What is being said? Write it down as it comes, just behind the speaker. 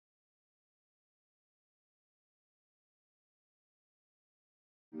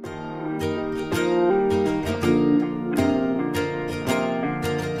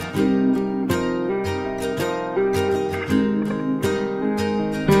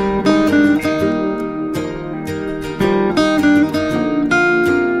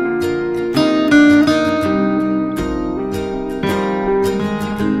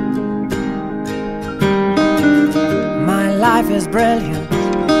Life is brilliant.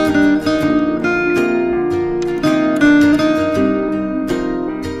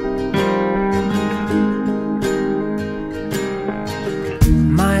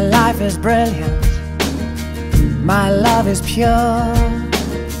 My life is brilliant. My love is pure.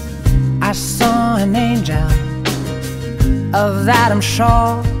 I saw an angel, of that I'm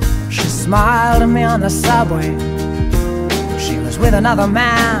sure. She smiled at me on the subway. She was with another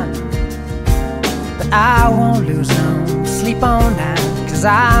man, but I won't lose no sleep on that, 'cause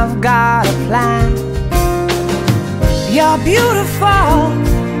I've got a plan. You're beautiful.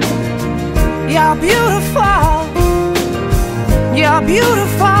 You're beautiful. You're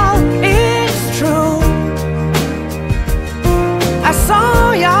beautiful, it's true. I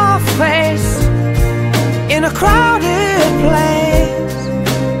saw your face in a crowded place,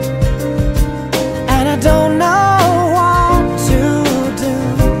 and I don't know what to do,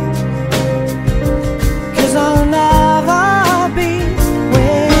 'cause I'll never be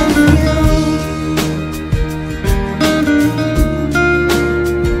with you.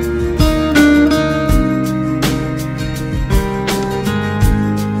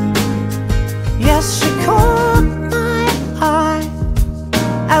 Yes, she caught my eye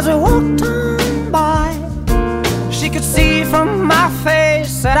as we walked on by. She could see from my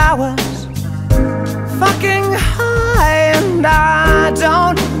face that I was fucking high, and I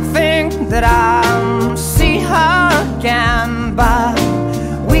don't think that I'll see her again, but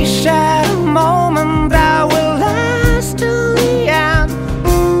we shared a moment that will last till the end.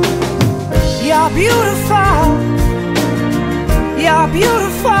 You're beautiful. You're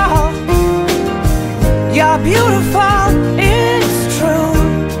beautiful. You're beautiful, it's true.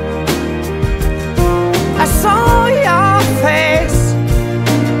 I saw your face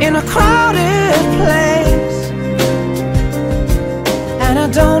in a crowded place, and I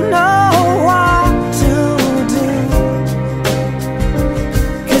don't know what to do,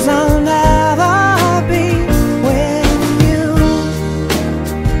 'cause I'll never be with you.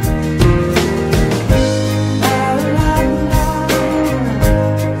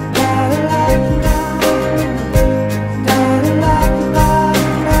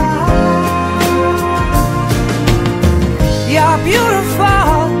 You're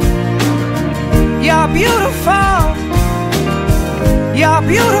beautiful. You're beautiful. You're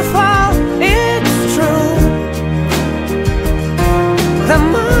beautiful, it's true. There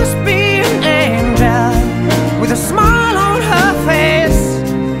must be an angel with a smile on her face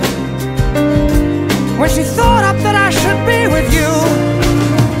when she thought up that I should be with you.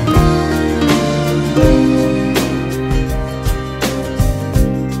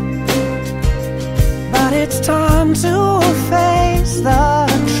 But it's time to face the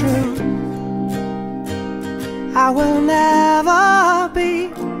truth. I will never be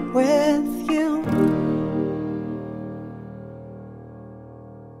with